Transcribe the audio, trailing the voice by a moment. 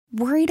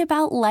Worried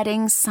about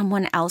letting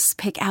someone else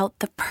pick out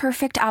the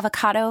perfect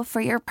avocado for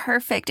your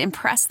perfect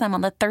impress them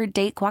on the third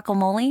date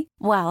guacamole?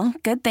 Well,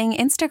 good thing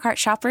Instacart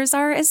shoppers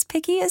are as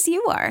picky as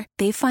you are.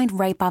 They find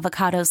ripe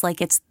avocados like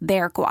it's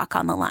their guac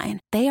on the line.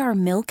 They are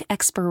milk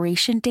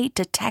expiration date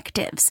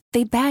detectives.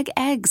 They bag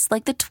eggs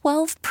like the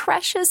 12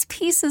 precious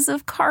pieces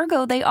of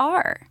cargo they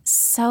are.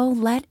 So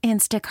let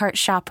Instacart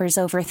shoppers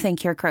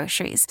overthink your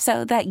groceries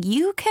so that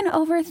you can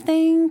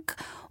overthink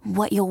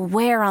what you'll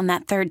wear on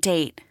that third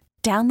date.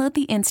 Download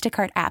the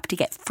Instacart app to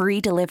get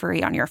free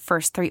delivery on your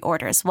first 3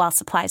 orders while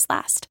supplies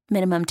last.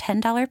 Minimum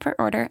 $10 per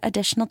order.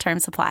 Additional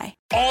terms apply.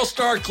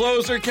 All-star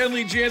closer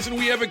Kenley Jansen,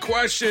 we have a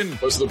question.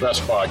 What's the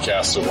best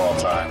podcast of all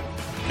time?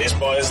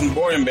 Baseball isn't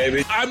boring,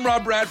 baby. I'm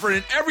Rob Bradford,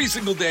 and every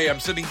single day I'm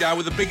sitting down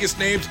with the biggest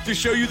names to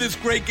show you this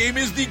great game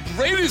is the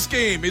greatest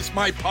game. It's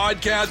my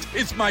podcast.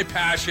 It's my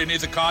passion.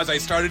 It's a cause I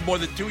started more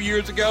than 2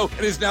 years ago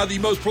and is now the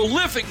most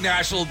prolific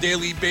national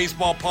daily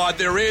baseball pod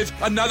there is.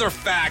 Another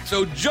fact.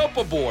 So jump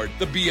aboard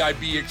the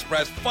BIB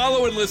Express.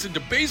 Follow and listen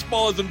to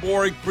Baseball Isn't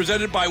Boring,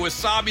 presented by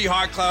Wasabi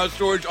Hot Cloud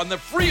Storage on the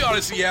free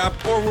Odyssey app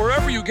or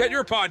wherever you get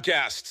your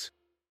podcasts.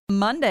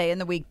 Monday in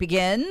the week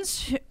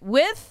begins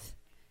with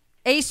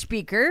a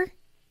speaker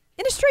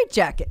in a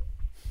straitjacket.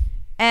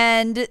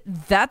 And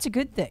that's a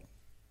good thing.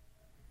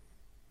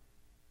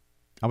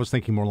 I was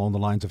thinking more along the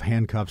lines of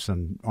handcuffs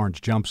and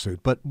orange jumpsuit,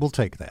 but we'll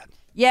take that.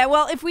 Yeah,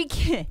 well, if we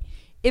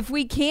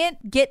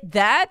can't get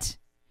that,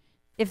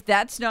 if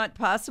that's not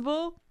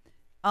possible,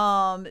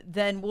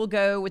 then we'll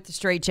go with the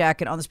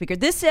straitjacket on the speaker.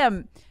 This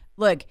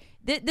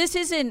this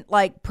isn't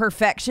like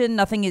perfection.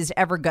 Nothing is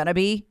ever gonna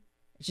be.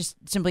 It's just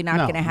simply not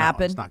going to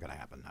happen. No, it's not going to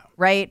happen, no.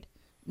 Right?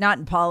 Not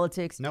in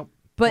politics. Nope.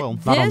 But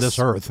not on this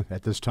earth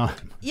at this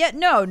time. Yeah,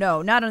 no,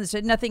 not on this.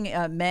 Nothing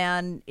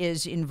man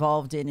is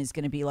involved in is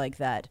going to be like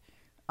that.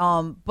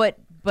 But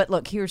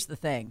look, here's the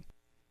thing.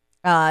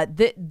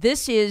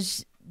 This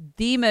is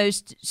the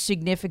most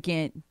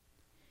significant,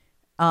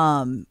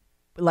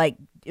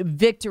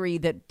 victory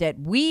that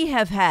we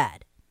have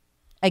had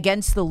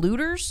against the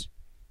looters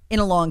in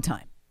a long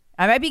time.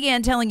 I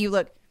began telling you,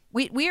 look,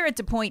 we are at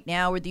the point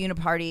now where the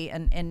Uniparty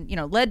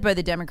and led by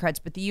the Democrats,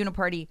 but the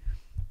Uniparty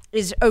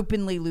is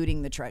openly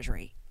looting the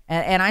Treasury.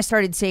 And I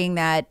started saying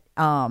that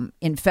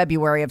in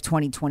February of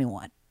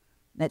 2021,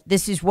 that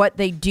this is what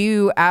they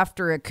do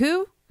after a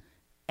coup,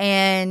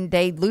 and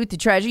they loot the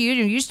Treasury.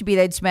 It used to be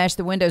they'd smash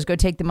the windows, go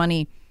take the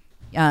money,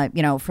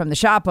 from the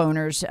shop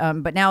owners.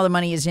 But now the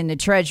money is in the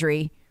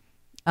Treasury,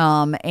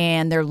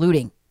 and they're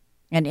looting.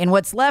 And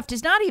what's left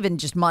is not even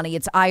just money,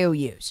 it's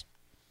IOUs,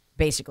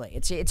 basically.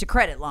 It's a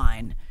credit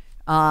line.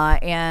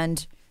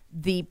 And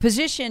the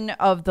position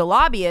of the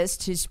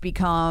lobbyists has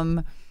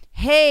become,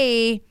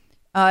 hey,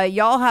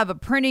 y'all have a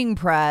printing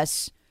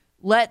press.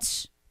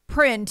 Let's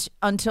print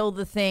until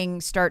the thing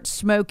starts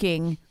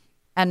smoking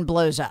and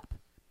blows up.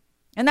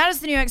 And that is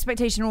the new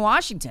expectation in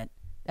Washington,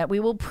 that we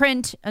will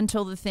print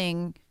until the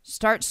thing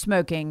starts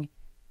smoking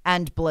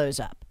and blows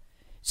up.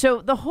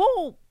 So the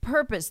whole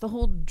purpose, the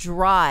whole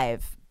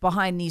drive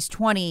behind these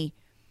 20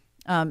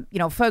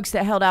 folks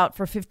that held out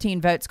for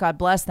 15 votes, God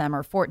bless them,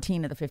 or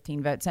 14 of the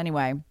 15 votes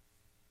anyway,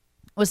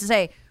 was to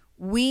say,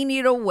 we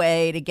need a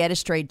way to get a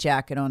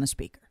straitjacket on a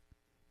speaker.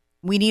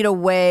 We need a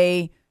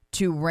way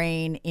to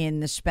rein in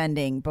the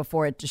spending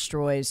before it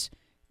destroys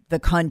the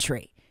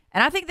country.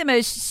 And I think one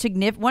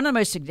of the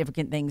most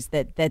significant things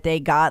that they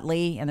got,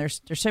 Lee, and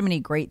there's so many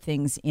great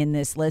things in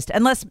this list,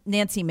 unless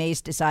Nancy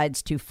Mace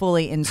decides to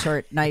fully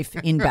insert knife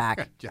in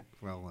back.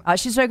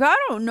 She's like, I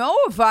don't know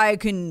if I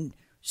can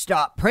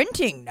stop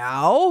printing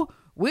now.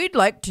 We'd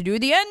like to do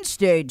the end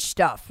stage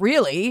stuff,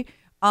 really.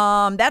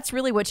 That's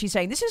really what she's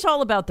saying. This is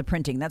all about the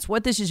printing. That's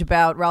what this is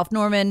about. Ralph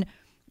Norman,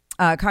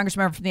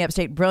 congressman from the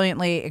upstate,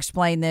 brilliantly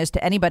explained this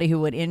to anybody who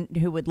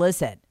would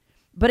listen.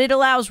 But it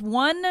allows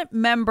one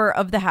member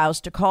of the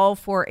House to call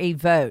for a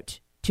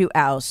vote to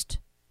oust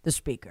the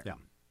speaker. Yeah.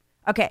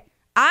 Okay.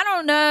 I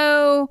don't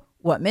know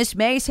what Miss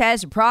Mace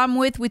has a problem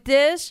with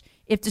this.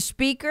 If the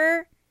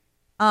speaker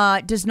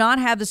does not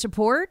have the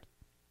support,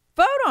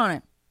 vote on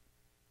it.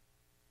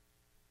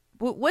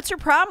 What's her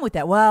problem with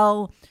that?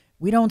 Well,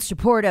 we don't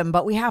support him,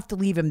 but we have to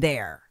leave him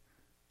there.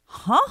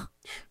 Huh?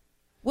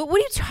 What are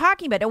you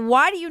talking about? And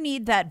why do you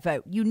need that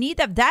vote? You need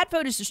that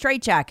vote is a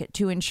straitjacket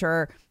to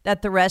ensure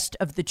that the rest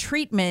of the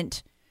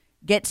treatment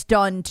gets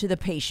done to the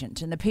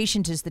patient. And the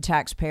patient is the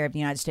taxpayer of the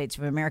United States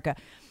of America.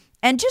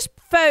 And just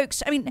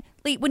folks, I mean,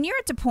 Lee, when you're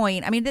at the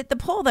point, I mean, the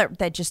poll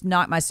that just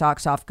knocked my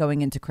socks off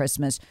going into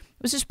Christmas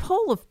was this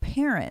poll of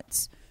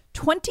parents.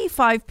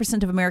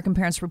 25% of American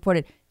parents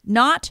reported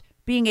not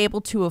being able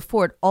to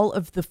afford all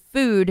of the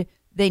food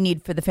they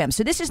need for the family.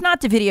 So this is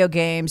not the video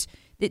games.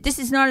 This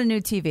is not a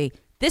new TV.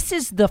 This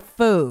is the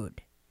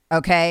food,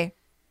 okay?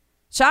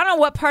 So I don't know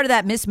what part of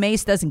that Miss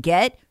Mace doesn't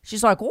get.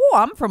 She's like, oh,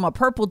 I'm from a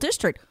purple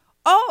district.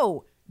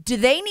 Oh, do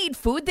they need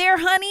food there,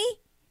 honey?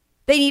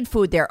 They need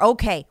food there.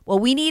 Okay, well,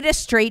 we need a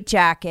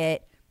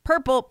straitjacket.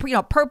 Purple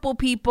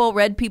people,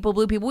 red people,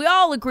 blue people. We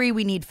all agree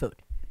we need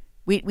food.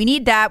 We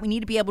need that. We need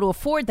to be able to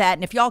afford that.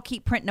 And if y'all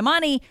keep printing the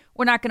money,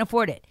 we're not going to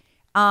afford it.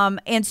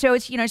 And so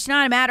it's, it's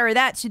not a matter of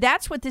that. So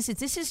that's what this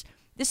is.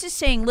 This is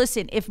saying,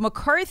 listen, if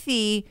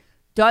McCarthy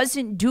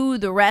doesn't do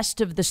the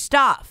rest of the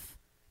stuff,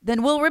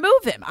 then we'll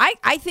remove him.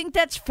 I think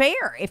that's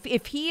fair.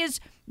 If he is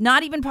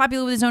not even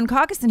popular with his own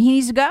caucus, then he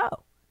needs to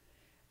go.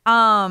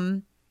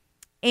 And,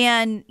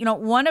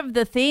 one of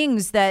the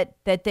things that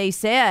they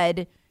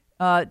said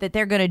that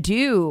they're going to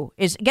do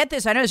is, get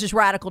this, I know this is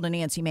radical to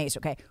Nancy Mace,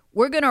 okay?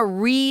 We're going to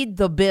read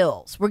the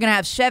bills. We're going to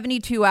have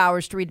 72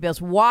 hours to read the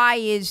bills. Why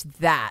is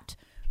that?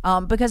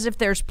 Because if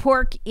there's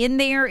pork in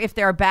there, if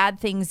there are bad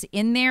things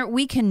in there,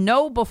 we can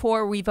know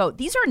before we vote.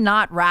 These are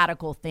not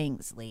radical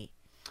things, Lee.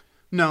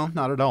 No,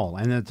 not at all.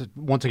 And it's,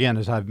 once again,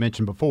 as I've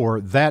mentioned before,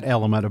 that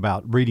element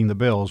about reading the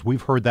bills,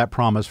 we've heard that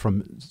promise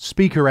from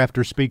speaker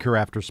after speaker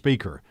after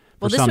speaker.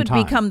 Well, this would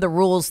become the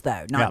rules,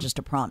 though, not just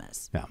a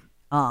promise. Yeah.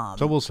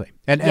 So we'll see.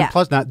 And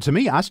plus, now, to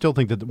me, I still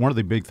think that one of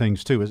the big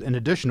things, too, is in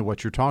addition to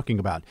what you're talking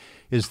about,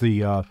 is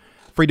the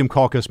Freedom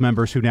Caucus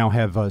members who now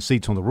have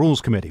seats on the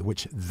Rules Committee,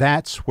 which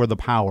that's where the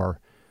power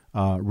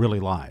really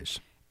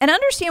lies. And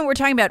understand what we're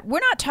talking about.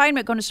 We're not talking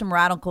about going to some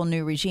radical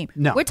new regime.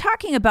 No. We're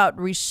talking about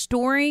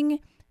restoring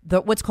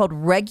what's called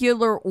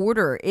regular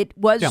order. It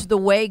was the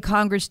way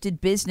Congress did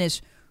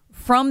business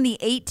from the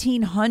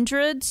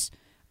 1800s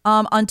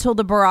until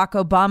the Barack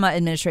Obama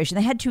administration.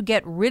 They had to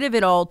get rid of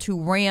it all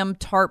to ram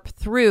TARP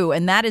through,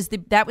 and that was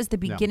the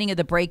beginning of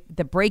the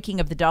breaking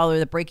of the dollar,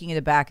 the breaking of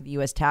the back of the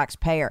U.S.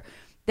 taxpayer.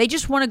 They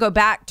just want to go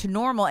back to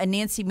normal, and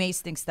Nancy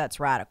Mace thinks that's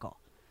radical.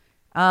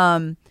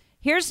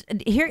 Here's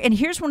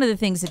one of the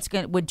things that's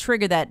would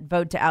trigger that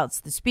vote to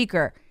oust the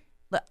speaker.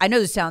 I know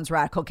this sounds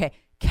radical. Okay,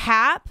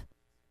 cap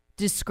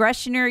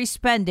discretionary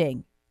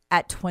spending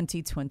at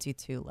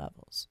 2022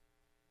 levels.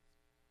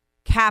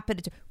 Cap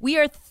it. We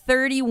are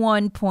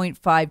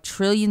 $31.5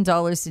 trillion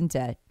in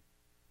debt.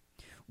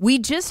 We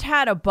just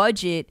had a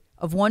budget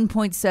of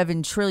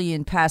 $1.7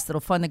 trillion passed that'll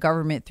fund the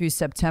government through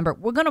September.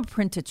 We're going to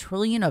print $1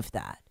 trillion of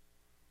that.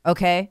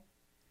 Okay?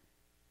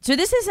 So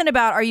this isn't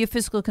about, are you a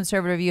fiscal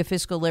conservative, are you a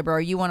fiscal liberal,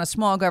 are you want a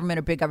small government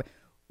or big government?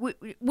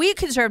 We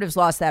conservatives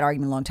lost that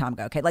argument a long time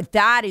ago. Okay? Like,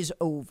 that is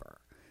over.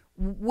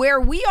 Where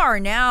we are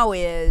now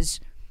is,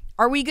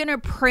 are we going to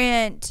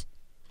print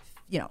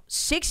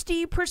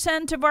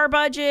 60% of our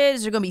budget?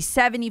 Is it going to be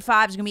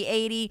 75? Is it going to be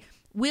 80?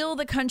 Will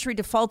the country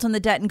default on the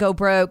debt and go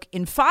broke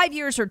in 5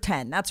 years or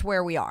 10? That's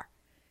where we are.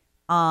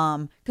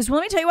 Because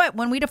let me tell you what,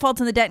 when we default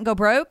on the debt and go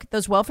broke,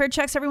 those welfare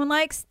checks everyone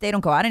likes, they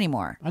don't go out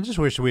anymore. I just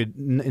wish we'd,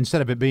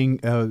 instead of it being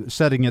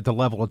setting at the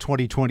level of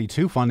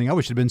 2022 funding, I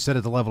wish it had been set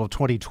at the level of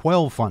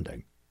 2012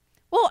 funding.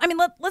 Well, I mean,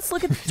 let's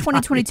look at the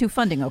 2022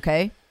 funding,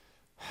 okay?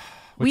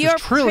 Which is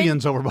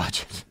trillions over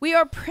budget. We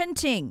are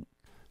printing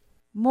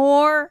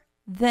more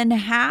than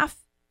half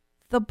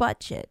the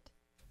budget.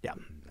 Yeah.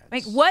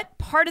 Like, what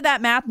part of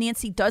that math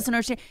Nancy doesn't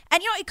understand?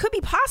 And, it could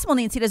be possible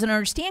Nancy doesn't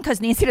understand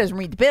because Nancy doesn't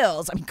read the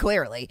bills. I mean,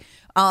 clearly.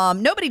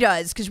 Nobody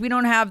does because we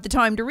don't have the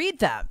time to read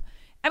them.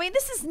 I mean,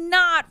 this is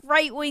not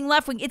right-wing,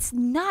 left-wing. It's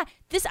not.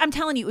 This, I'm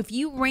telling you, if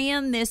you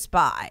ran this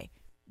by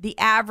the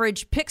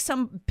average, pick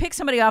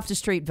somebody off the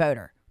street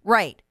voter,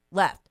 right,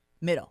 left,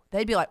 middle,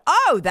 they'd be like,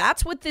 oh,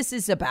 that's what this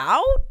is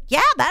about?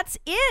 Yeah, that's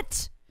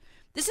it.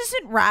 This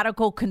isn't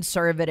radical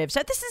conservatives.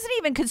 This isn't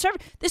even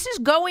conservative. This is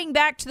going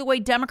back to the way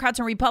Democrats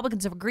and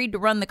Republicans have agreed to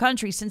run the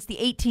country since the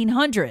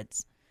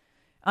 1800s.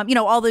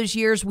 All those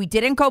years we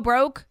didn't go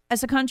broke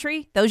as a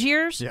country, those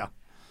years. Yeah.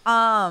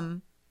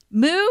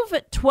 Move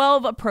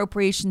 12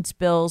 appropriations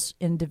bills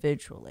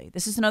individually.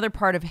 This is another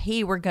part of,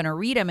 hey, we're going to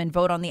read them and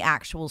vote on the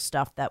actual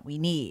stuff that we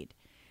need.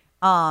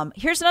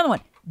 Here's another one.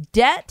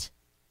 Debt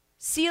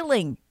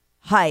ceiling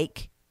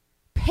hike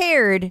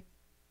paired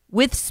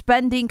with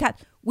spending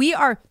cuts. We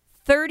are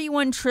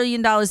 $31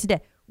 trillion in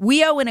debt.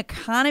 We owe an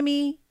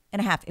economy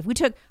and a half.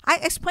 I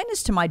explained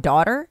this to my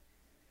daughter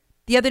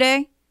the other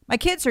day. My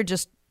kids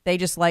they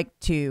just like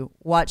to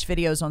watch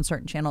videos on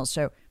certain channels.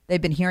 So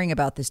they've been hearing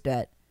about this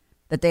debt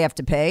that they have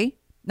to pay.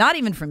 Not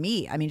even from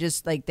me. I mean,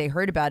 just like they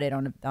heard about it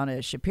on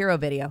a Shapiro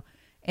video.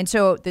 And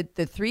so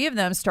the three of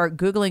them start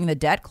Googling the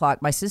debt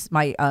clock. My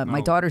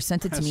daughter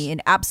sent it to me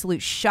in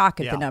absolute shock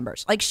at the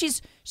numbers. Like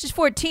she's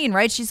 14,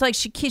 right? She's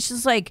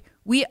like,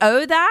 we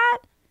owe that?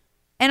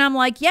 And I'm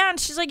like, yeah. And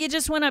she's like, it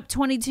just went up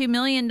 $22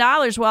 million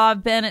while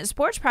I've been at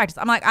sports practice.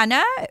 I'm like, I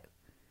know.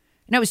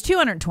 And it was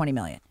 $220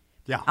 million.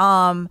 Yeah.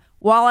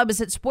 While I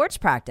was at sports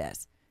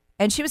practice.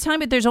 And she was telling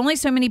me there's only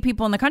so many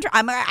people in the country.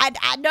 I'm like,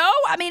 I know.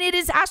 I mean, it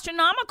is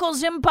astronomical.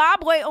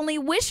 Zimbabwe only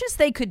wishes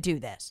they could do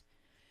this.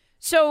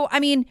 So,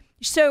 I mean,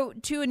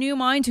 to a new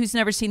mind who's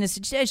never seen this,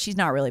 she's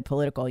not really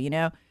political,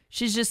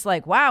 She's just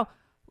like, wow.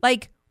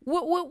 Like,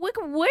 where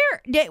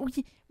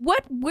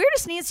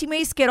does Nancy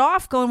Mace get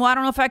off going, well, I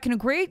don't know if I can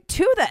agree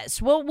to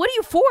this. Well, what are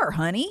you for,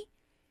 honey?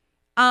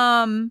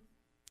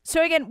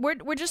 So again,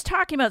 we're just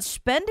talking about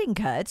spending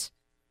cuts.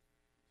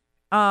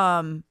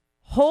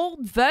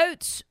 Hold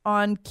votes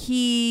on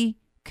key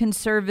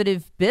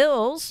conservative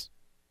bills.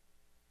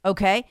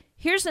 Okay,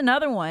 here's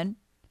another one.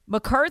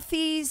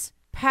 McCarthy's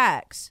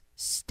PACs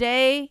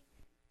stay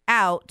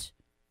out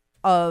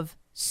of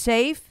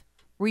safe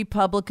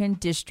Republican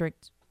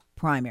district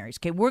primaries.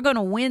 Okay, we're going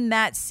to win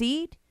that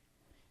seat.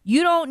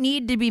 You don't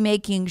need to be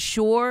making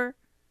sure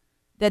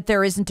that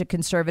there isn't a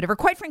conservative or,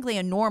 quite frankly,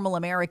 a normal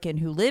American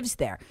who lives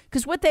there.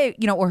 Because what they,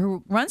 or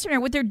who runs there,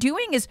 what they're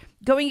doing is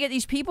going to get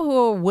these people who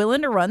are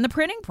willing to run the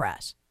printing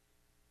press.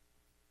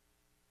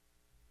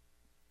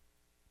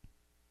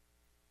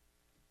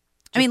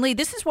 I mean, Lee,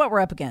 this is what we're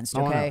up against,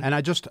 okay? And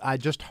I just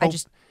hope...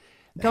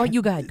 Go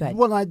ahead.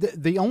 Well,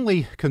 the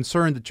only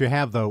concern that you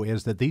have, though,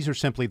 is that these are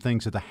simply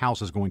things that the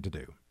House is going to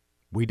do.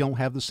 We don't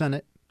have the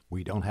Senate.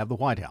 We don't have the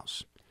White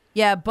House.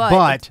 Yeah,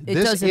 but it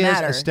this doesn't is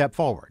matter. a step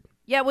forward.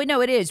 Yeah, we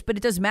know it is, but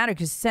it doesn't matter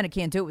because the Senate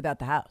can't do it without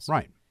the House.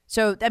 Right.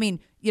 So, I mean,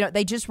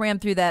 they just ran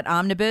through that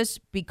omnibus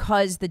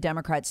because the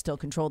Democrats still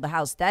control the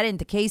House. That ain't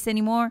the case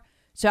anymore.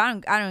 So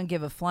I don't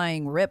give a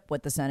flying rip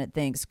what the Senate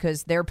thinks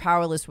because they're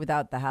powerless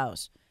without the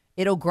House.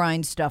 It'll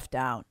grind stuff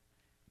down.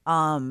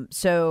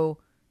 So,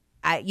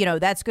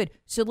 that's good.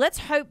 So let's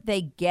hope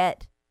they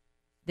get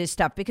this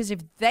stuff because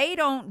if they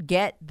don't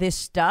get this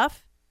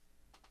stuff,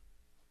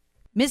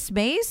 Miss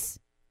Mace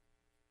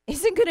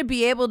isn't going to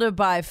be able to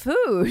buy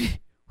food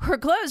or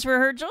clothes for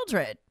her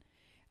children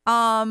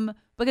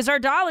because our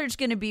dollar's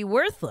going to be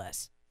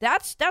worthless.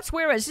 That's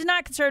where this is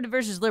not conservative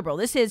versus liberal.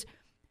 This is,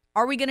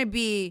 are we going to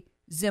be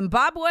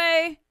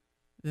Zimbabwe,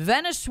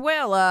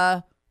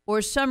 Venezuela,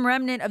 or some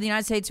remnant of the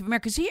United States of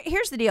America? Because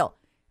here's the deal.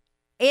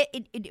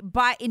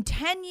 In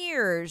 10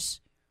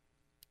 years,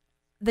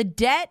 the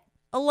debt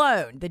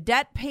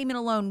payment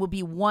alone will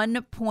be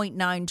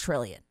 $1.9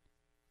 trillion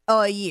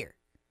a year.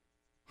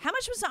 How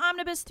much was the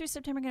omnibus through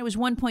September? It was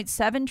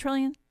 $1.7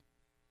 trillion.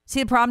 See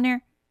the problem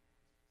there?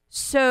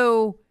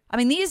 So, I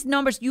mean, these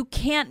numbers, you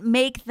can't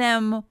make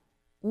them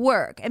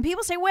work. And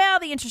people say, well,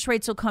 the interest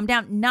rates will come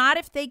down. Not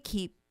if they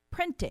keep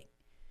printing.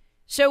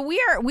 So we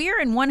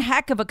are in one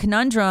heck of a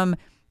conundrum.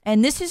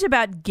 And this is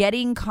about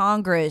getting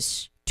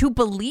Congress to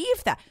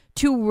believe that,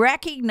 to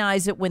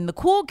recognize it when the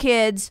cool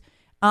kids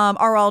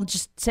are all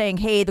just saying,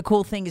 hey, the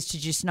cool thing is to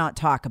just not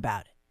talk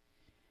about it.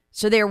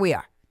 So there we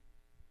are.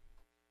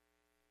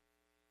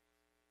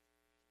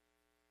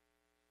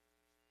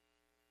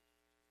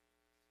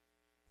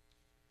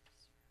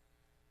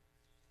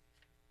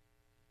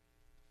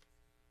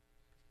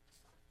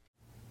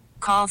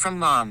 Call from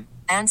mom.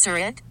 Answer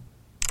it.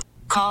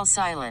 Call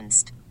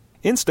silenced.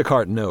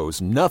 Instacart knows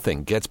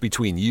nothing gets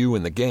between you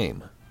and the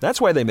game.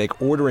 That's why they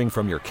make ordering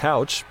from your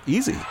couch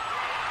easy.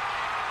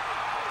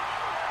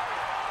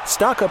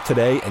 Stock up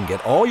today and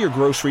get all your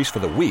groceries for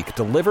the week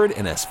delivered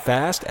in as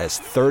fast as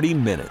 30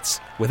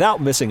 minutes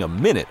without missing a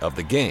minute of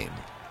the game.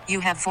 You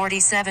have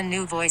 47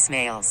 new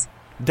voicemails.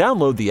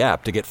 Download the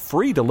app to get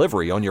free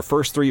delivery on your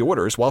first 3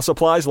 orders while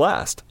supplies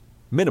last.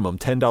 Minimum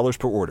 $10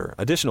 per order.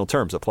 Additional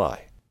terms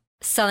apply.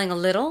 Selling a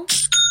little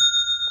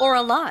or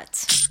a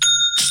lot?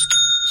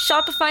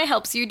 Shopify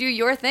helps you do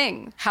your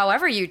thing,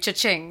 however you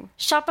cha-ching.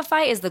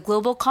 Shopify is the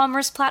global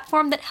commerce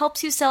platform that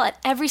helps you sell at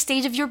every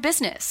stage of your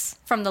business.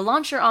 From the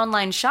launch your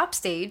online shop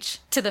stage,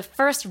 to the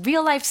first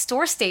real-life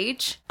store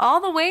stage, all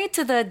the way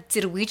to the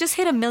did we just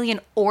hit 1 million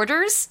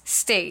orders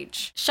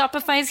stage.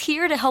 Shopify's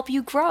here to help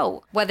you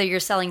grow. Whether you're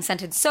selling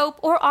scented soap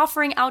or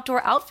offering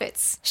outdoor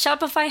outfits,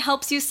 Shopify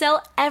helps you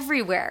sell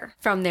everywhere.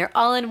 From their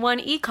all-in-one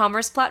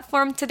e-commerce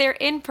platform to their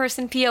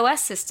in-person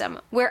POS system,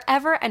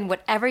 wherever and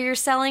whatever you're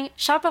selling,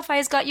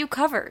 Shopify's got you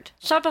covered.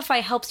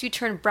 Shopify helps you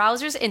turn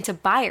browsers into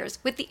buyers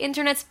with the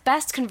internet's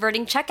best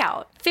converting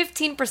checkout.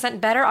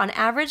 15% better on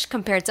average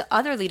compared to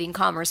other leading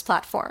commerce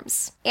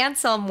platforms. And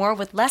sell more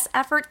with less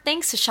effort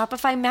thanks to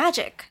Shopify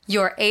Magic,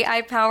 your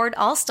AI-powered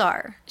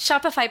all-star.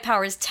 Shopify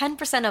powers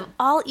 10% of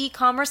all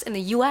e-commerce in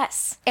the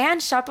U.S.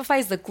 And Shopify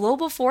is the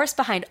global force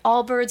behind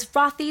Allbirds,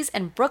 Rothy's,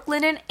 and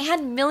Brooklinen,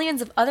 and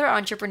millions of other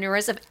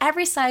entrepreneurs of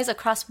every size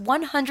across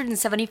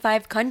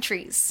 175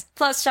 countries.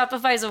 Plus,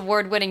 Shopify's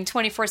award-winning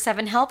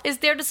 24/7 help is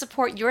there to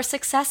support your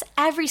success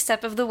every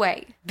step of the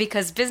way.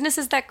 Because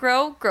businesses that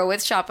grow, grow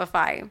with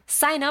Shopify.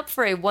 Sign up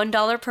for a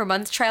 $1 per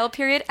month trial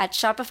period at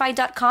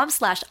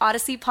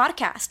shopify.com/Odyssey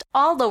Podcast,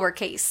 all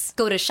lowercase.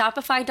 Go to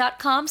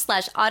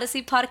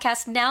shopify.com/Odyssey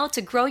Podcast now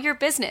to grow your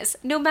business,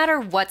 no matter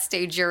what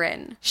stage you're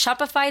in.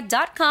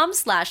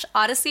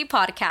 Shopify.com/Odyssey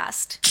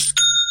Podcast.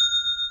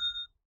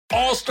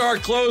 All-star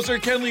closer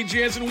Kenley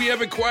Jansen, we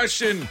have a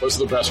question. What's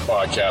the best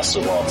podcast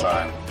of all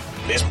time?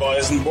 Baseball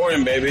isn't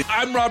boring, baby.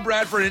 I'm Rob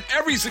Bradford, and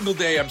every single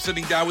day I'm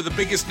sitting down with the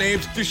biggest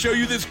names to show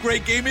you this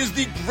great game is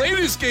the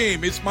greatest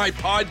game. It's my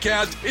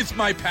podcast. It's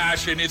my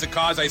passion. It's a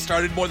cause I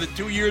started more than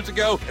 2 years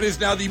ago and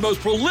is now the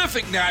most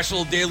prolific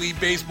national daily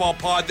baseball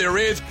pod there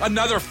is.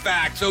 Another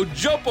fact. So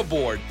jump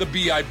aboard the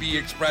BIB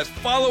Express.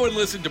 Follow and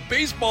listen to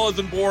Baseball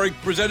Isn't Boring,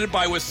 presented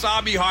by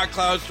Wasabi Hot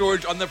Cloud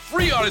Storage on the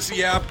free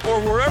Odyssey app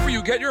or wherever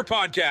you get your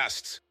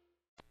podcasts.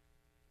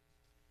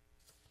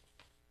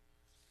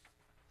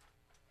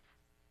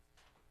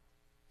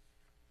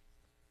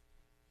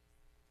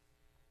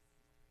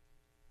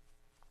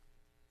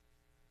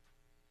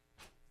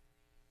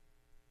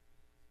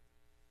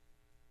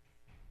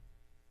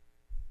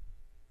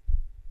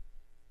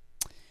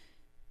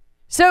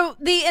 So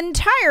the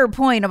entire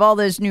point of all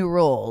those new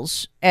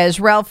rules, as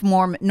Ralph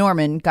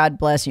Norman, God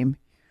bless him,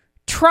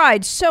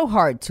 tried so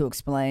hard to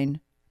explain.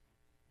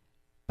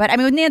 But, I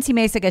mean, with Nancy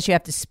Mace, I guess you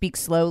have to speak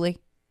slowly.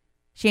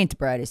 She ain't the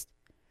brightest.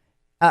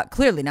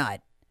 Clearly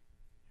not.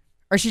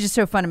 Or she's just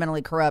so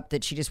fundamentally corrupt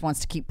that she just wants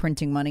to keep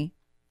printing money.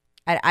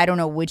 I don't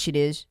know which it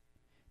is.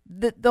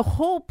 The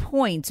whole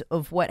point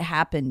of what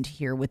happened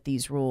here with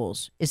these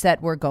rules is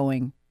that we're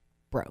going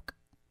broke.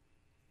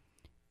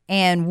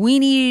 And we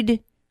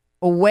need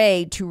a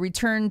way to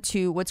return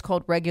to what's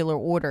called regular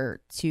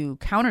order to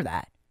counter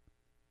that.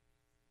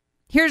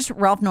 Here's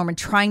Ralph Norman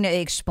trying to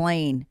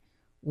explain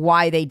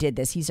why they did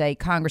this. He's a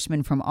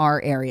congressman from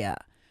our area.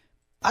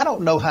 I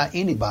don't know how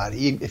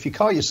anybody, if you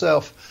call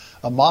yourself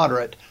a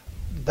moderate,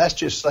 that's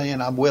just saying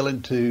I'm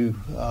willing to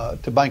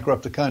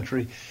bankrupt the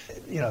country,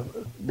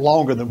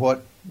 longer than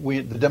what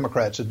the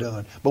Democrats are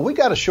doing. But we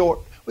got a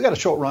short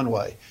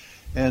runway,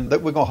 and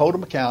that we're going to hold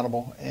them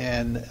accountable.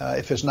 And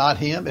if it's not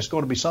him, it's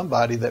going to be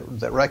somebody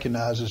that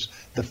recognizes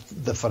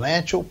the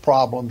financial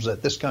problems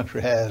that this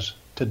country has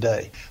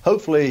today.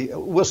 Hopefully,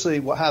 we'll see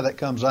how that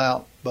comes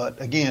out. But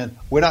again,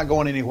 we're not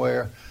going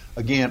anywhere.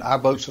 Again, our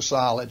votes are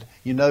solid.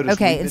 You notice.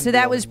 Okay, and so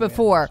that was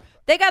before.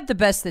 They got the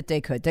best that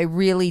they could. They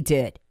really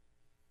did.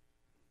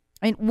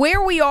 And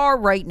where we are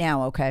right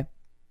now, okay,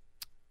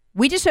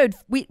 we just had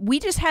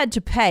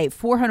to pay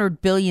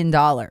 $400 billion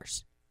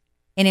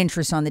in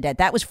interest on the debt.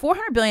 That was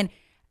 $400 billion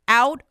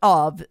out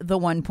of the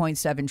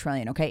 $1.7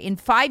 trillion. Okay, in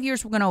 5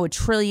 years, we're going to owe $1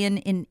 trillion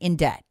in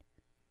debt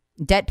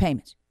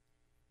payments.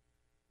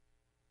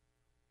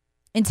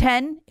 In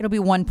 10, it'll be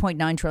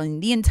 $1.9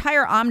 trillion. The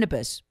entire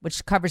omnibus,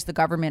 which covers the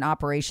government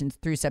operations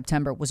through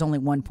September, was only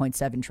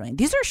 $1.7 trillion.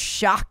 These are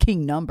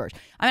shocking numbers.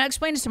 I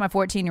explained this to my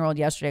 14-year-old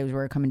yesterday as we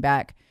were coming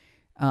back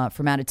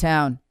from out of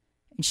town.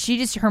 And she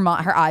just,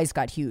 her eyes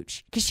got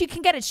huge because she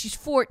can get it. She's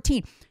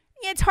 14.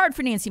 Yeah, it's hard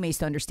for Nancy Mace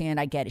to understand.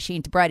 I get it. She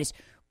ain't the brightest.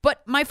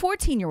 But my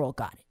 14-year-old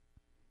got it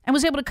and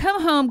was able to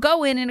come home,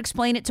 go in and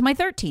explain it to my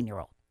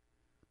 13-year-old.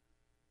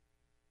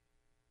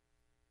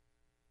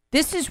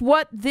 This is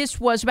what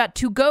this was about,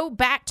 to go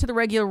back to the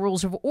regular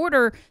rules of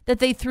order that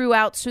they threw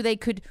out so they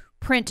could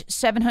print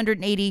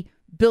 $780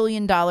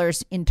 billion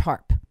in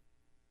TARP.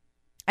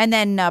 And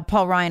then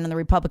Paul Ryan on the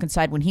Republican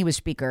side, when he was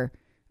Speaker,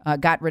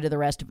 got rid of the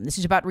rest of them. This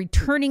is about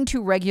returning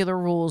to regular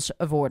rules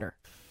of order.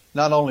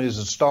 Not only is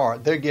it a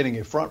start, they're getting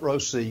a front row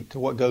seat to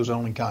what goes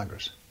on in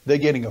Congress. They're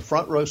getting a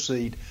front row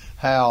seat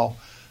how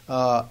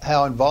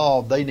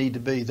involved they need to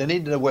be. They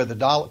need to know where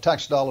the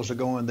tax dollars are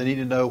going. They need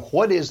to know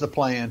what is the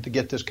plan to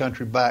get this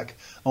country back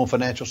on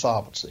financial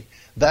solvency.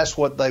 That's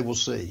what they will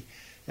see.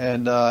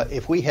 And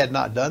if we had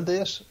not done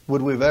this,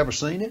 would we have ever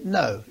seen it?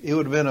 No. It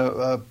would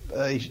have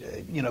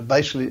been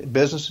basically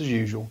business as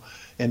usual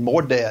and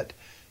more debt.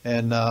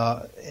 And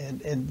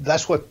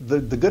that's what the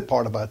good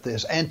part about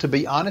this. And to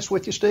be honest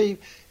with you, Steve,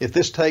 if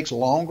this takes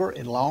longer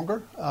and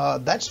longer,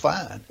 that's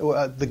fine.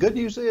 The good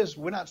news is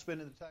we're not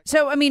spending the tax.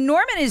 So,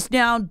 Norman is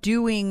now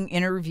doing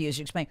interviews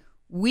to explain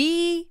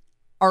we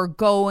are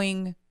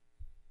going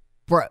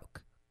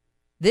broke.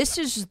 This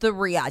is the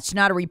reality. It's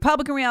not a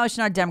Republican reality. It's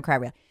not a Democrat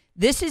reality.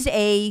 This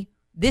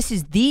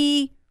is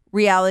the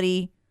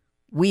reality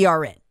we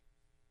are in.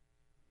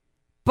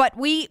 But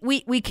we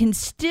can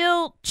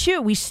still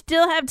choose. We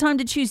still have time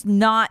to choose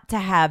not to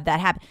have that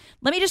happen.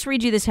 Let me just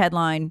read you this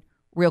headline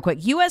real quick.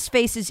 U.S.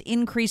 faces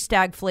increased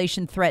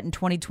stagflation threat in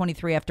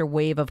 2023 after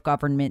wave of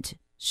government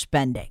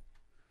spending.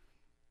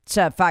 It's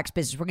Fox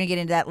Business. We're going to get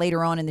into that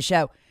later on in the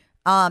show.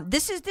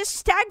 This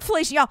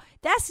stagflation, y'all,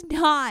 that's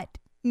not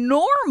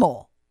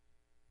normal.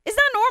 It's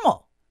not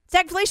normal.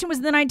 Stagflation was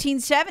in the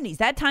 1970s.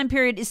 That time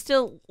period is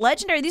still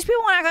legendary. These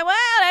people want to act like, well,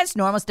 that's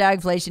normal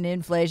stagflation,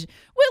 inflation.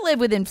 We live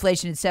with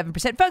inflation at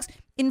 7%. Folks,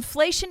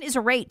 inflation is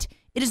a rate.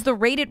 It is the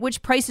rate at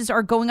which prices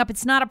are going up.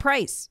 It's not a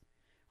price.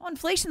 Well,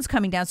 inflation's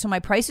coming down, so my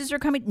prices are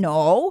coming.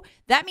 No,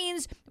 that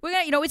means we're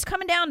gonna, it's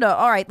coming down to,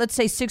 all right, let's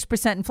say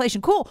 6%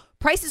 inflation. Cool.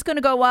 Price is going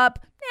to go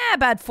up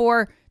about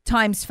 4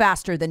 times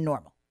faster than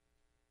normal.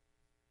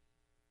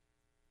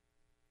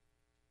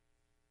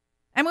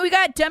 I mean, we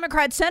got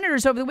Democrat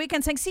senators over the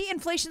weekend saying, see,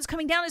 inflation's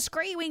coming down. It's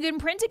great. We can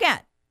print again.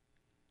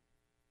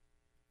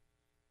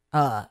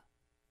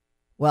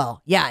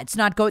 Well, yeah, it's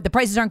not going. The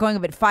prices aren't going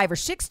up at 5 or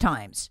 6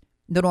 times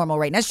the normal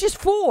rate. That's just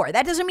 4.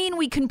 That doesn't mean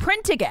we can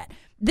print again.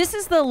 This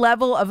is the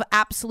level of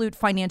absolute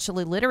financial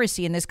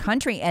illiteracy in this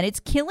country, and it's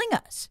killing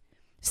us.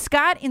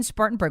 Scott in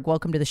Spartanburg,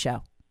 welcome to the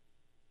show.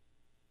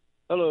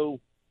 Hello.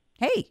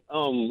 Hey. I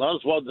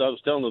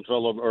was telling the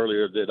fellow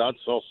earlier that I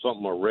saw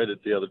something on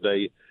Reddit the other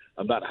day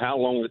about how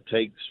long it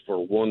takes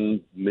for 1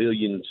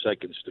 million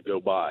seconds to go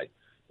by,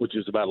 which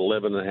is about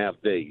 11 and a half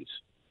days.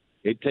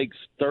 It takes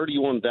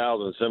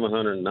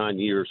 31,709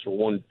 years for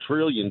 1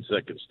 trillion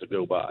seconds to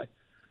go by.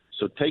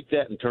 So take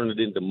that and turn it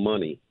into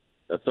money.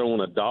 Throwing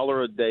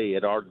 $1 a day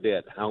at our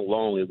debt, how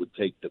long it would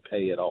take to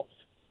pay it off.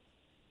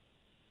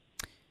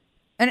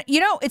 And,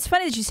 it's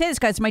funny that you say this,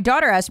 guys. My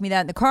daughter asked me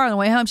that in the car on the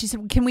way home. She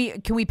said, can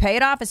we pay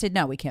it off? I said,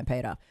 no, we can't pay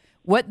it off.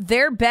 What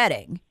they're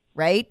betting,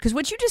 right? Because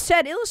what you just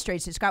said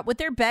illustrates it, Scott. What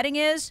they're betting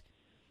is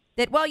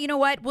that, well, you know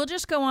what? We'll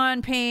just go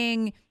on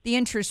paying the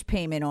interest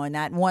payment on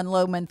that, one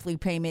low monthly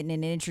payment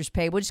and an interest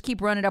pay. We'll just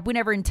keep running it up. We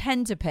never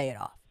intend to pay it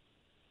off.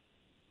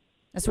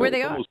 That's where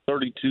they are.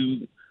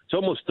 It's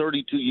almost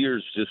 32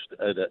 years just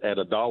at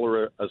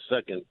 $1 a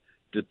second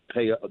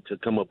to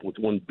come up with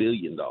 $1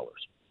 billion.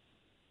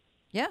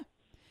 Yeah.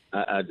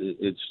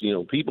 It's,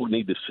 people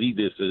need to see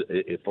this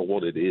for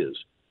what it is.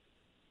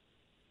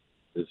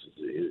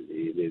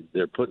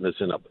 They're putting us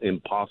in an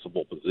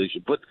impossible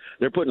position.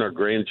 They're putting our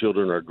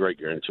grandchildren, our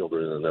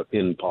great-grandchildren in an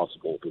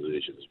impossible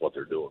position is what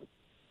they're doing.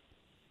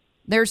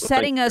 They're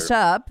setting us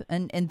up,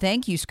 and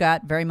thank you,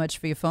 Scott, very much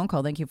for your phone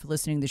call. Thank you for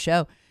listening to the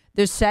show.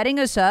 They're setting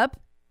us up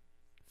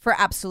for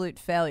absolute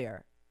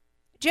failure.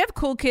 Did you have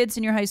cool kids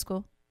in your high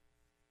school?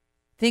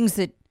 Things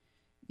that,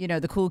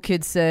 the cool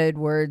kids said,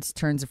 words,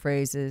 turns of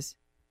phrases.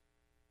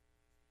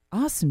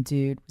 Awesome,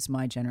 dude, was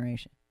my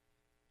generation.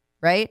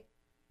 Right?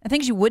 And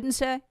things you wouldn't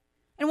say.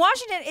 In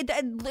Washington,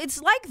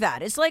 it's like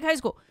that. It's like high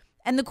school.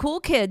 And the cool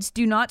kids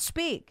do not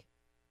speak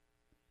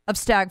of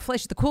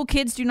stagflation. The cool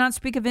kids do not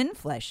speak of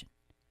inflation.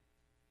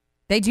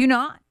 They do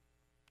not.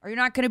 Or you're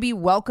not going to be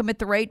welcome at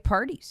the right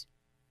parties.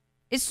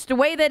 It's the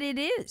way that it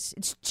is.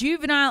 It's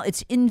juvenile.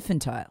 It's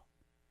infantile.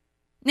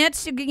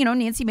 That's,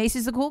 Nancy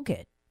Macy's the cool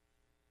kid.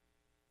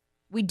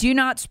 We do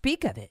not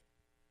speak of it.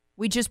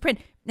 We just print.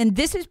 And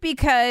this is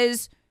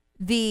because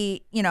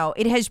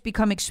it has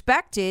become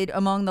expected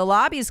among the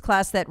lobbyist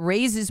class that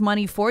raises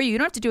money for you. You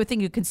don't have to do a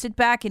thing. You can sit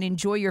back and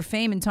enjoy your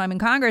fame and time in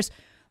Congress,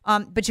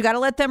 but you got to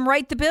let them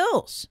write the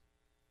bills.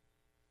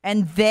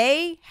 And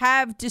they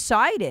have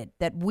decided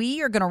that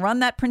we are going to run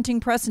that printing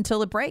press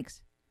until it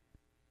breaks.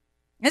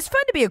 It's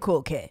fun to be a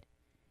cool kid.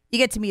 You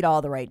get to meet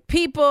all the right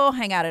people,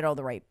 hang out at all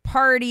the right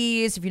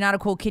parties. If you're not a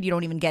cool kid, you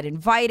don't even get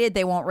invited.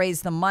 They won't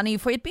raise the money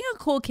for you. Being a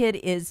cool kid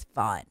is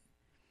fun.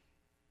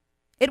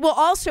 It will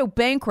also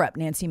bankrupt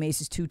Nancy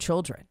Mace's 2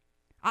 children.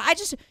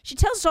 She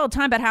tells us all the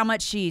time about how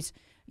much she's,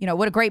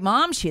 what a great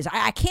mom she is.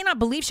 I cannot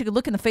believe she could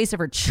look in the face of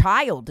her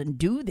child and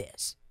do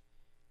this.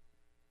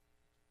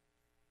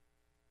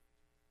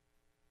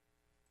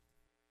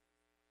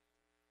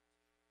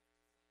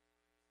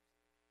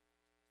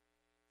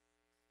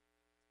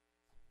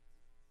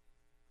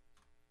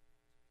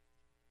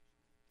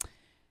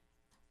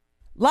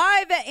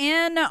 Live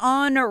and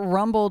on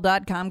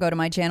rumble.com. Go to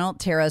my channel,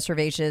 Tara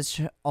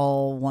Servatius,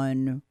 all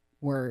one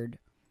word.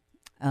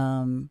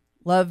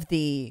 Love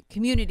the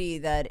community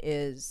that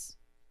is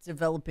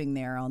developing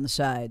there on the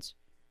sides.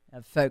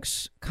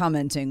 Folks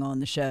commenting on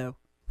the show.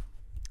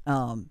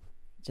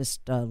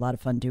 Just a lot of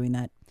fun doing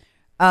that.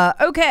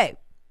 Okay.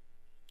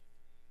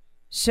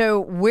 So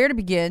where to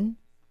begin?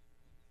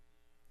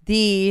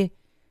 The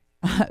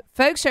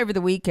folks over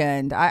the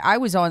weekend, I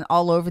was on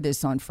all over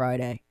this on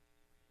Friday.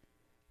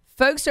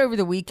 Folks over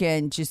the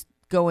weekend just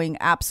going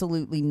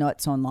absolutely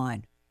nuts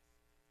online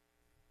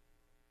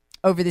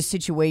over the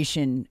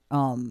situation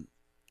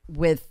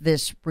with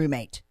this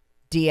roommate,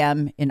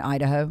 DM in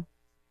Idaho.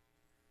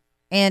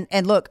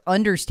 And look,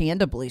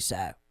 understandably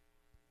so.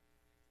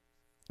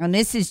 And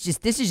this is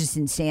just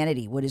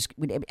insanity.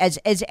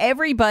 As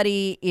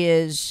everybody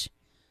is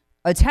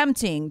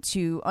attempting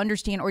to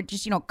understand or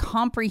just,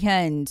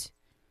 comprehend,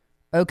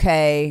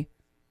 okay,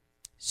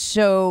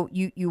 so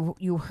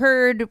you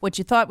heard what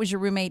you thought was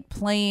your roommate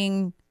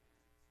playing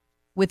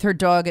with her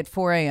dog at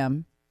 4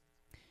 a.m.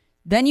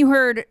 Then you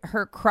heard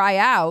her cry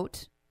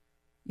out.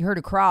 You heard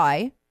her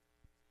cry.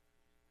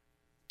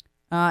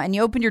 And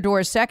you opened your door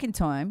a second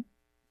time.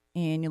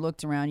 And you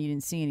looked around. You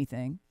didn't see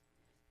anything.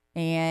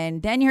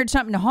 And then you heard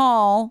something in the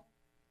hall.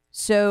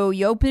 So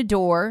you opened the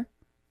door.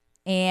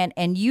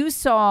 And you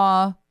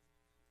saw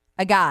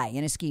a guy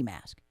in a ski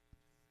mask.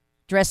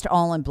 Dressed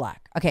all in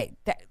black. Okay,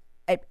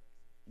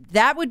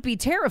 that would be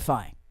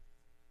terrifying.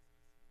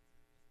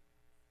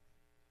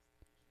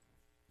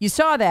 You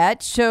saw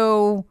that,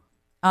 so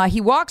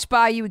he walks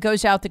by you, he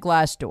goes out the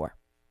glass door.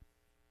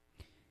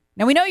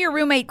 Now, we know your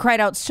roommate cried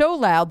out so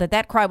loud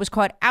that cry was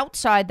caught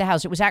outside the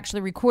house. It was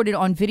actually recorded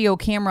on video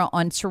camera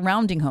on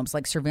surrounding homes,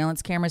 like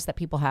surveillance cameras that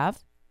people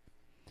have.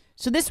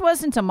 So this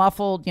wasn't a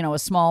muffled, a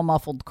small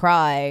muffled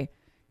cry.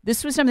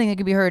 This was something that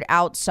could be heard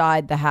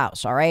outside the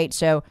house, all right?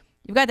 So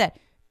you've got that.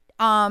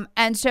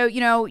 And so,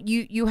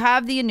 you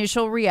have the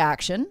initial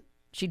reaction.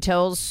 She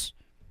tells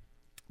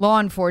law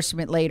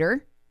enforcement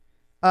later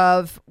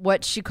of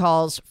what she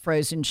calls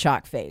frozen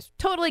shock phase.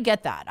 Totally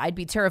get that. I'd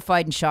be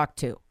terrified and shocked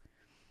too.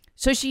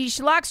 So she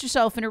locks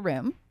herself in her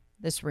room,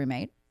 this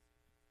roommate.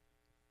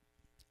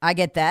 I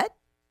get that.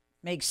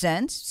 Makes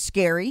sense.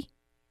 Scary.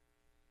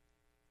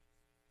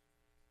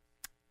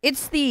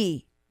 It's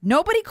the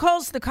nobody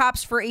calls the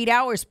cops for 8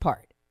 hours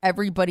part.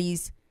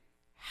 Everybody's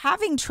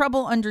having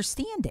trouble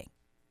understanding.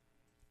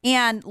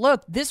 And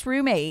look, this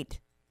roommate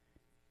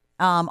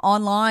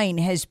online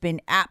has been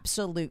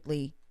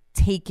absolutely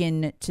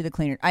taken to the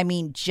cleaner. I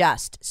mean,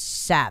 just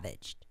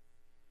savaged.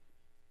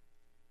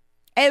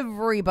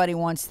 Everybody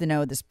wants to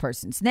know this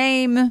person's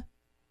name. And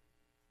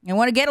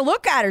want to get a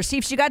look at her, see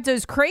if she got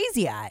those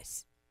crazy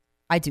eyes.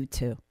 I do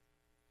too.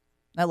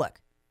 Now look,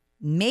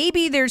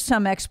 maybe there's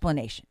some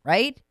explanation,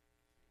 right?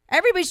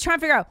 Everybody's trying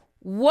to figure out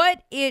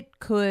what it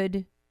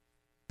could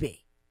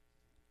be.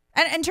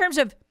 And in terms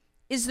of,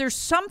 is there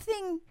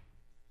something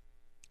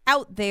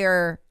out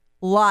there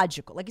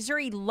logical? Like, is there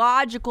a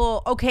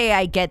logical, okay,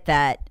 I get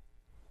that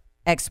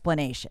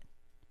explanation?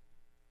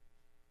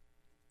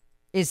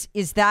 Is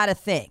that a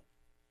thing?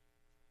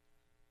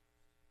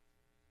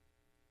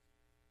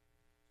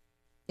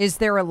 Is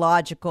there a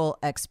logical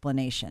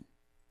explanation?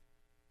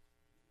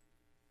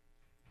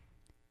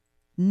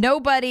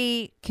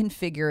 Nobody can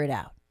figure it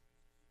out.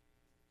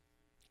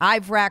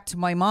 I've racked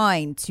my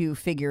mind to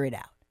figure it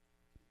out.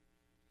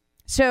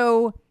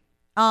 So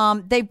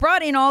they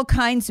brought in all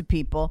kinds of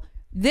people.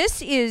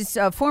 This is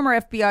former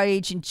FBI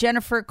agent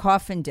Jennifer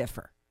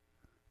Coffin-Differ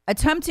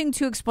attempting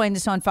to explain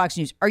this on Fox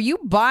News. Are you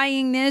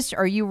buying this? Or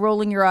are you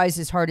rolling your eyes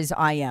as hard as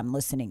I am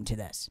listening to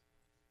this?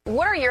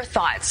 What are your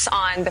thoughts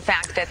on the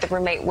fact that the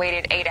roommate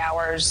waited 8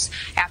 hours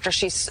after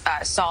she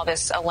saw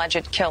this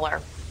alleged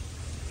killer?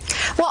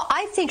 Well,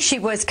 I think she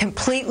was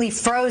completely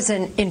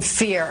frozen in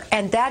fear,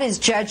 and that is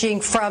judging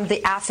from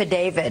the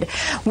affidavit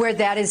where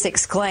that is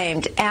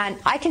exclaimed. And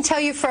I can tell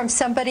you from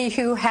somebody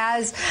who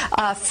has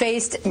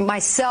faced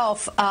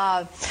myself,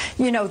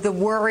 the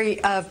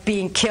worry of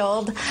being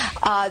killed,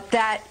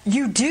 that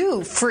you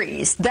do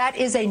freeze. That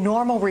is a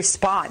normal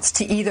response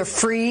to either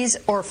freeze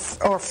or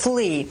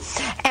flee.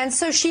 And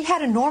so she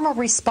had a normal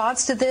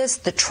response to this,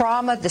 the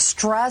trauma, the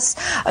stress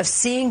of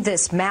seeing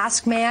this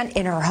masked man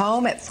in her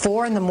home at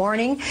 4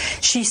 a.m.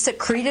 She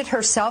secreted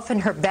herself in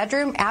her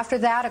bedroom after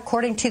that,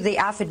 according to the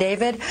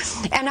affidavit.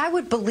 And I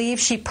would believe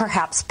she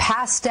perhaps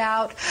passed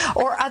out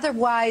or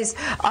otherwise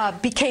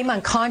became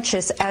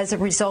unconscious as a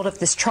result of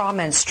this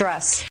trauma and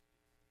stress.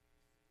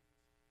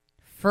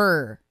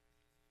 For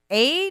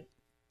 8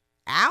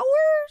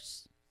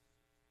 hours?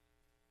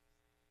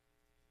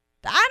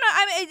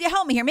 I mean,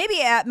 help me here.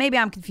 Maybe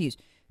I'm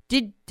confused.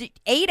 Did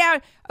 8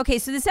 hours? Okay,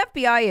 so this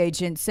FBI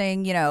agent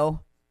saying,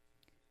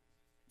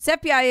 this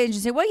FBI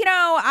agent said, well,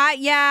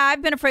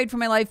 I've been afraid for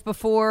my life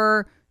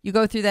before. You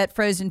go through that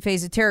frozen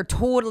phase of terror.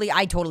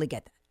 I totally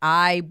get that.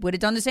 I would have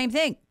done the same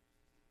thing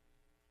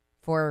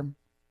for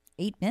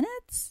 8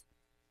 minutes.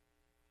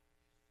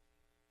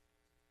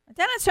 But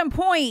then at some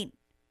point,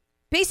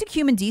 basic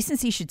human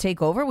decency should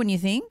take over, when you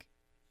think.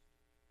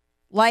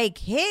 Like,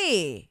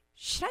 hey,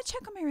 should I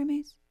check on my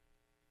roommates?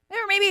 Or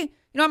maybe,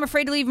 I'm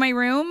afraid to leave my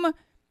room.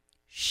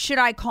 Should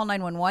I call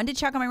 911 to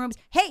check on my rooms?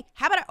 Hey,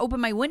 how about I open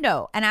my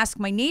window and ask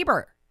my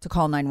neighbor to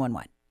call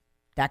 911?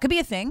 That could be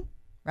a thing,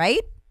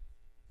 right?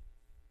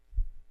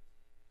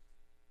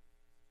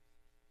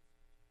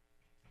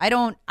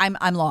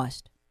 I'm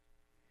lost.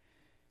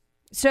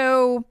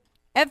 So,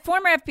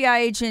 former FBI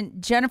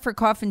agent Jennifer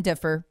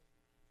Coffin-Differ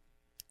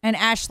and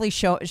Ashley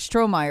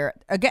Strohmeyer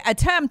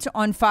attempt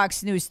on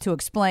Fox News to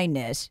explain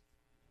this.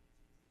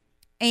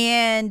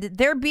 And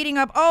they're beating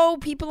up,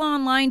 people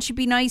online should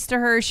be nice to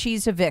her.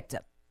 She's a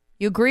victim.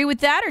 You agree with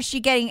that, or is she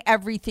getting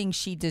everything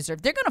she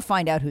deserved? They're going to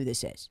find out who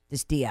this is,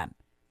 this DM.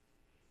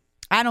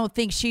 I don't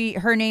think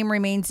her name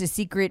remains a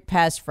secret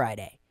past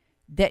Friday.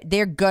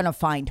 They're going to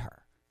find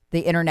her.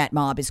 The internet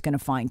mob is going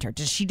to find her.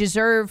 Does she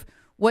deserve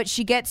what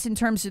she gets in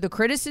terms of the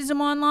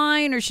criticism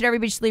online, or should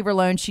everybody just leave her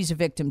alone? She's a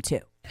victim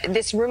too.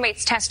 This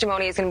roommate's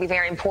testimony is going to be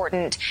very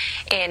important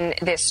in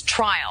this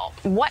trial.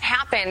 What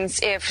happens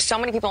if so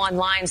many people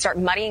online start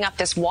muddying up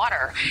this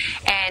water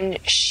and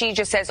she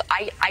just says,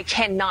 I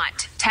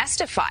cannot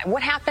testify?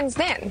 What happens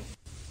then?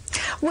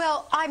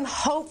 Well, I'm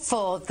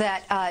hopeful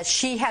that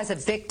she has a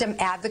victim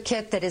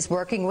advocate that is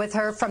working with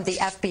her from the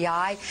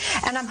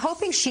FBI, and I'm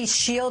hoping she's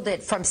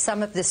shielded from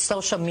some of this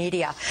social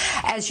media.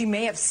 As you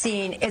may have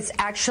seen, it's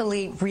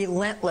actually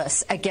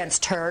relentless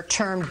against her,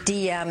 termed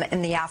DM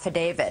in the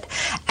affidavit.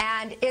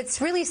 And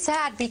it's really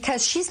sad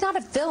because she's not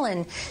a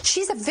villain.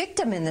 She's a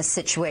victim in this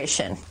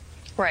situation.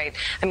 Right.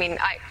 I mean,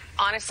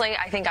 honestly,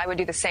 I think I would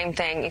do the same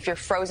thing. If you're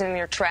frozen in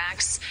your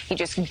tracks, you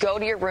just go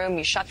to your room,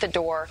 you shut the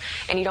door,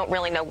 and you don't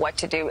really know what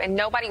to do. And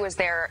nobody was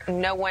there.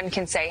 No one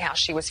can say how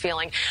she was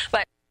feeling.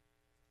 But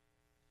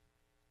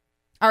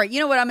all right, you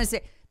know what I'm going to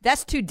say?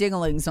 That's two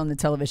dinglings on the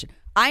television.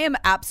 I am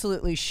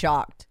absolutely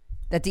shocked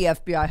that the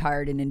FBI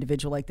hired an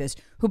individual like this,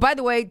 who, by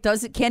the way,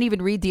 can't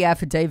even read the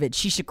affidavit.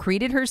 She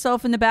secreted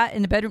herself in the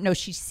bedroom. No,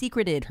 she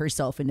secreted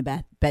herself in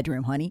the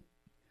bedroom, honey.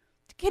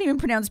 Can't even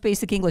pronounce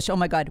basic English. Oh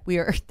my God,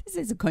 this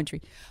is a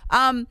country.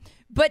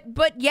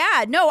 But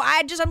yeah, no,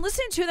 I'm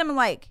listening to them and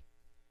like,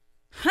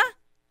 huh?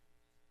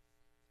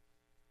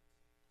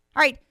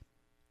 All right,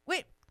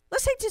 wait,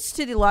 let's take this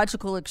to the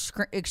logical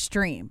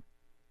extreme.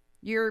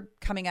 You're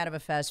coming out of a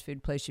fast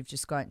food place. You've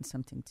just gotten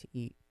something to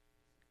eat.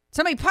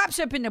 Somebody pops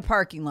up in the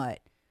parking lot,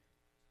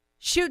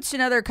 shoots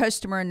another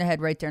customer in the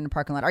head right there in the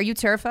parking lot. Are you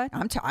terrified?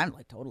 I'm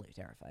like totally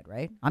terrified,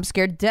 right? I'm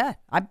scared to death.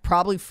 I'm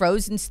probably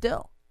frozen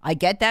still. I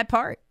get that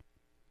part.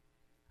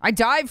 I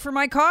dive for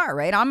my car,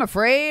 right? I'm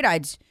afraid.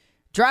 I'd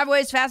drive away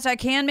as fast as I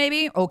can,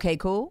 maybe. Okay,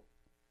 cool.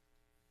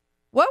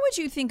 What would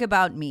you think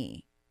about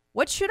me?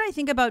 What should I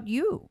think about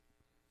you?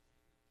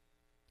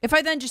 If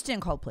I then just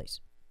didn't call police.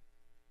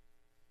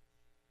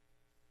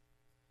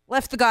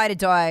 Left the guy to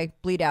die,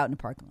 bleed out in the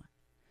parking lot.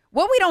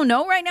 What we don't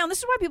know right now, and this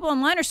is why people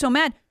online are so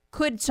mad,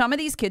 could some of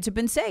these kids have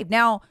been saved?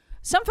 Now,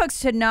 some folks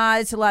said, nah,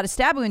 it's a lot of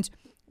stab wounds.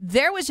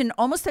 There was an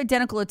almost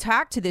identical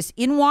attack to this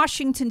in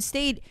Washington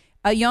State.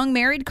 A young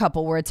married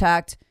couple were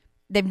attacked.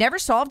 They've never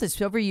solved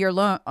this, over a year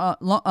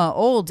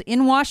old.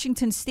 In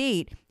Washington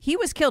State, he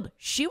was killed.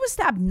 She was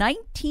stabbed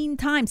 19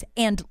 times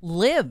and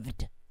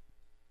lived.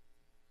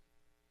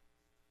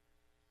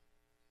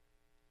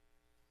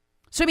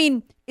 So, I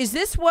mean, is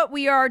this what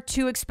we are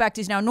to expect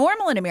is now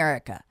normal in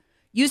America?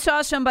 You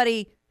saw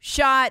somebody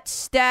shot,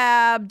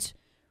 stabbed,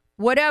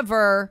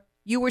 whatever.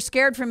 You were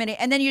scared for a minute,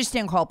 and then you just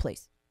didn't call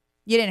police.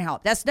 You didn't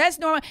help. That's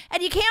normal.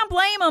 And you can't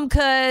blame them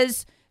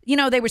because,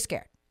 they were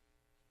scared.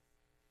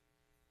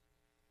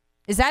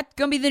 Is that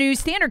going to be the new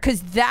standard?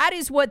 Because that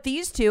is what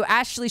these two,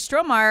 Ashley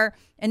Strohmeyer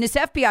and this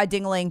FBI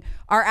dingling,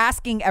 are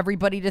asking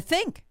everybody to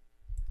think.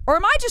 Or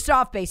am I just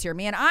off base here,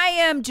 man? I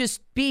am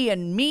just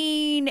being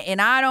mean,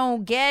 and I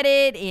don't get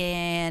it,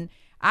 and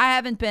I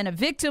haven't been a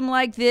victim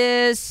like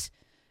this.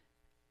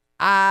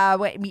 I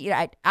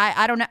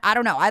don't know.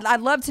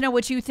 I'd love to know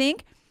what you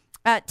think.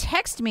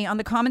 Text me on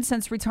the Common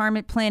Sense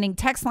Retirement Planning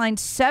text line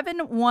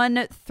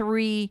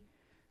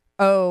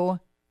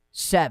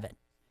 71307.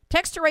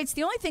 Texter writes,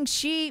 the only thing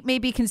she may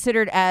be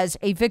considered as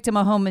a victim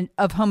of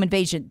home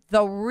invasion,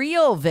 the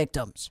real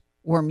victims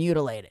were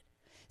mutilated.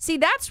 See,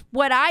 that's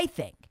what I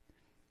think.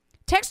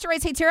 Texter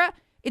writes, hey, Tara,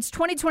 it's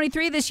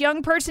 2023. This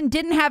young person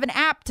didn't have an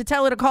app to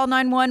tell her to call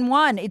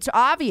 911. It's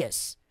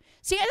obvious.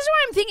 See, this is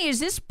what I'm thinking.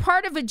 Is this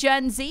part of a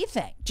Gen Z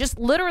thing? Just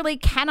literally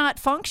cannot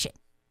function.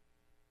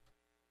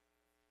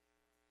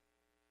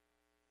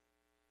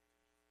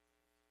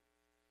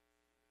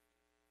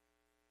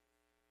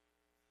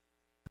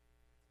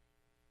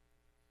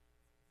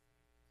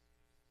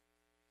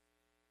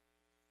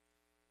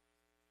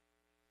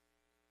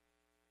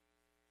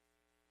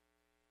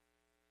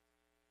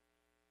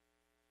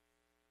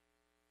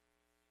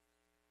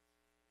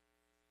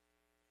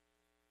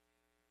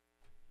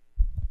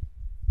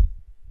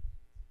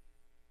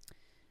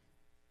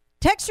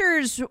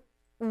 Texters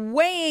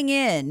weighing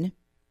in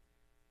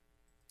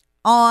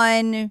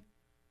on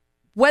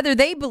whether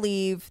they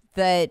believe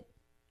that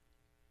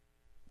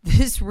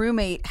this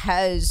roommate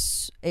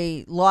has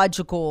a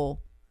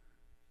logical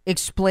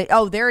explain.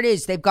 Oh, there it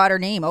is. They've got her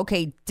name.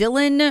 Okay,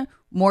 Dylan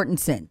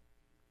Mortensen.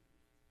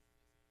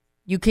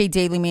 UK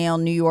Daily Mail,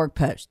 New York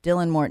Post.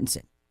 Dylan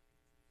Mortensen.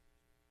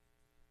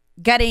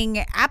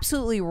 Getting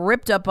absolutely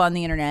ripped up on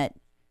the internet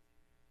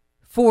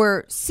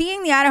for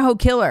seeing the Idaho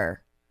killer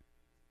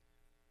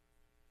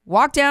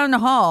walk down the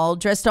hall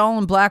dressed all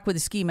in black with a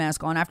ski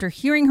mask on after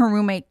hearing her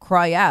roommate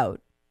cry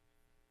out,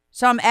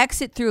 saw him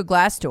exit through a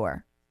glass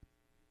door,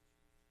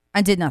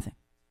 and did nothing.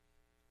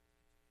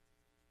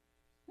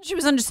 She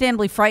was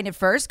understandably frightened at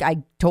first.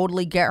 I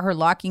totally get her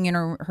locking in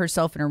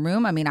herself in her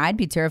room. I mean, I'd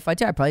be terrified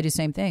too. I'd probably do the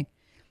same thing.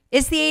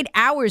 It's the 8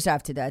 hours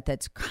after that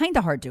that's kind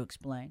of hard to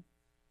explain.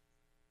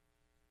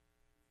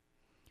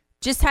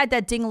 Just had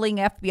that dingling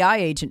FBI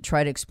agent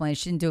try to explain.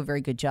 She didn't do a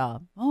very good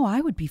job. Oh,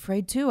 I would be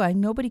afraid too.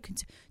 Nobody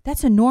could.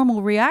 That's a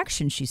normal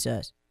reaction, she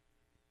says.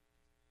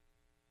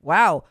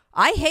 Wow.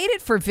 I hate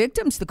it for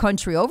victims the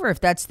country over if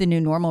that's the new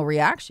normal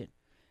reaction.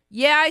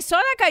 Yeah, I saw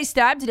that guy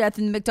stabbed to death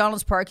in the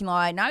McDonald's parking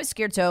lot, and I was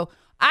scared, so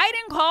I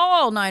didn't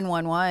call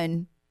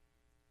 911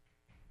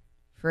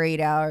 for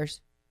 8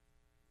 hours.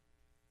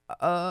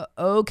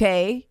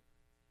 Okay.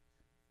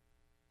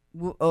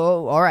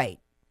 Oh, all right.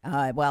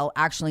 Well,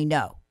 actually,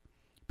 no.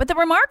 But the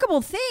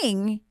remarkable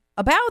thing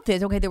about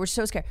this, okay, they were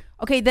so scared.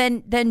 Okay,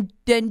 then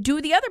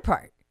do the other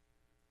part.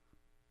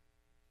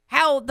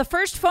 How the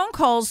first phone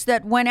calls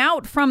that went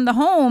out from the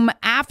home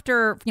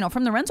after,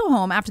 from the rental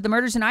home after the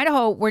murders in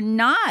Idaho were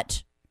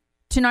not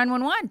to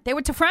 911. They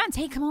were to friends.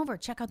 Hey, come over,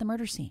 check out the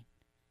murder scene.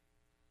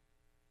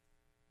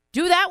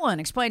 Do that one.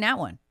 Explain that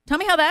one. Tell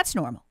me how that's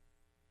normal.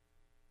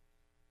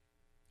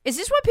 Is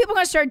this what people are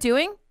going to start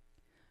doing?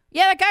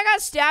 Yeah, that guy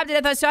got stabbed to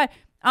death outside.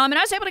 And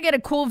I was able to get a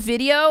cool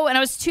video, and I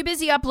was too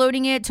busy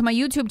uploading it to my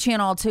YouTube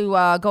channel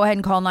to go ahead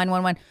and call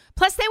 911.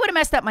 Plus, they would have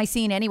messed up my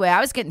scene anyway. I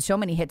was getting so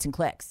many hits and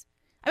clicks.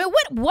 I mean,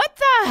 what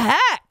the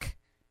heck?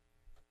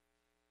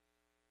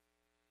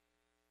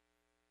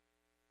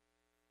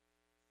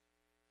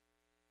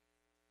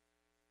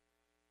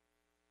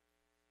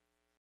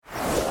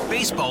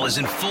 Baseball is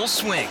in full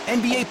swing.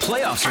 NBA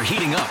playoffs are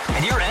heating up,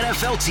 and your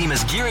NFL team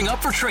is gearing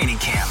up for training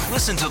camp.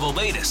 Listen to the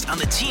latest on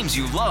the teams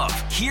you love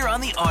here on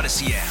the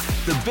Odyssey app.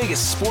 The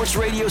biggest sports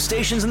radio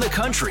stations in the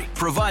country,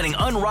 providing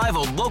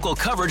unrivaled local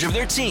coverage of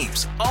their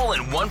teams, all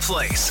in one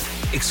place.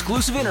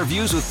 Exclusive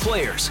interviews with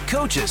players,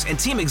 coaches, and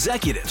team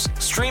executives,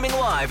 streaming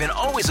live and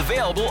always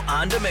available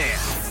on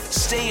demand.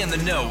 Stay in the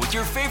know with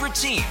your favorite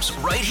teams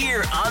right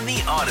here on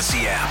the Odyssey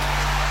app.